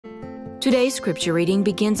Today's scripture reading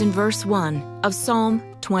begins in verse 1 of Psalm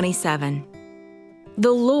 27.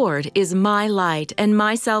 The Lord is my light and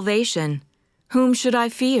my salvation. Whom should I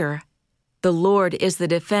fear? The Lord is the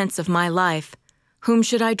defense of my life. Whom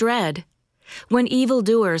should I dread? When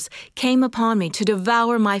evildoers came upon me to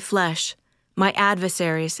devour my flesh, my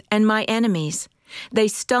adversaries and my enemies, they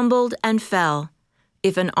stumbled and fell.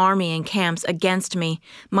 If an army encamps against me,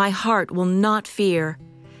 my heart will not fear.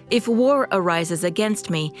 If war arises against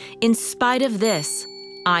me, in spite of this,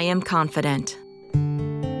 I am confident.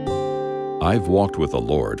 I've walked with the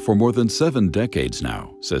Lord for more than 7 decades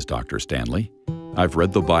now, says Dr. Stanley. I've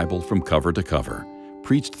read the Bible from cover to cover,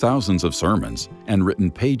 preached thousands of sermons, and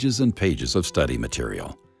written pages and pages of study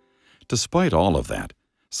material. Despite all of that,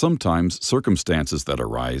 sometimes circumstances that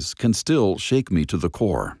arise can still shake me to the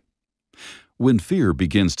core. When fear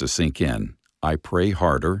begins to sink in, I pray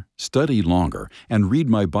harder, study longer, and read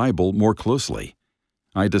my Bible more closely.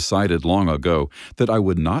 I decided long ago that I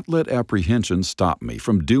would not let apprehension stop me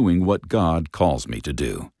from doing what God calls me to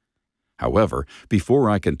do. However, before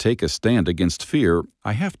I can take a stand against fear,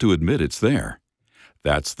 I have to admit it's there.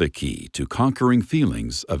 That's the key to conquering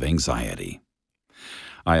feelings of anxiety.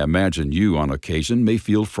 I imagine you on occasion may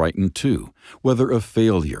feel frightened too, whether of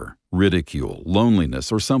failure, ridicule,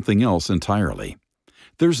 loneliness, or something else entirely.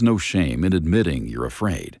 There's no shame in admitting you're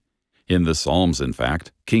afraid. In the Psalms, in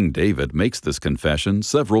fact, King David makes this confession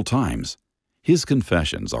several times. His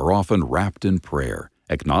confessions are often wrapped in prayer,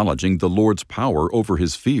 acknowledging the Lord's power over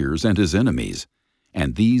his fears and his enemies,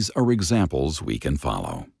 and these are examples we can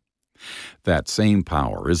follow. That same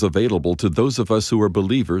power is available to those of us who are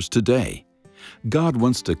believers today. God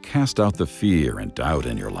wants to cast out the fear and doubt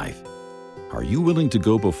in your life. Are you willing to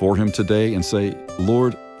go before Him today and say,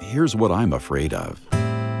 Lord, here's what I'm afraid of?